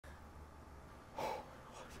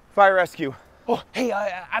Fire rescue. Oh, hey,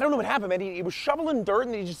 I don't know what happened, man. He was shoveling dirt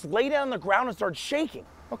and he just lay down on the ground and started shaking.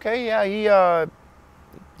 Okay, yeah,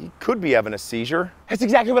 he could be having a seizure. That's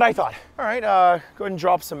exactly what I thought. All right, go ahead and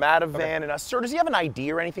drop some Ativan. Okay. And sir, does he have an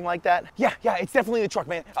ID or anything like that? Yeah, it's definitely in the truck,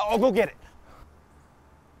 man. I'll go get it.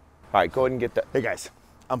 All right, go ahead and get that. Hey guys,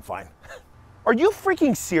 I'm fine. Are you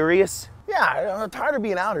freaking serious? Yeah, I'm tired of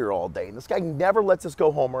being out here all day. This guy never lets us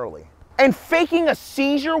go home early. And faking a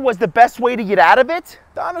seizure was the best way to get out of it?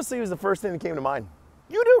 Honestly, it was the first thing that came to mind.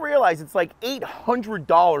 You do realize it's like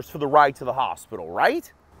 $800 for the ride to the hospital,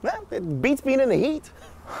 right? Well, it beats being in the heat.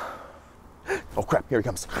 Oh crap, here he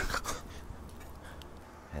comes.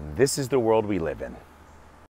 And this is the world we live in.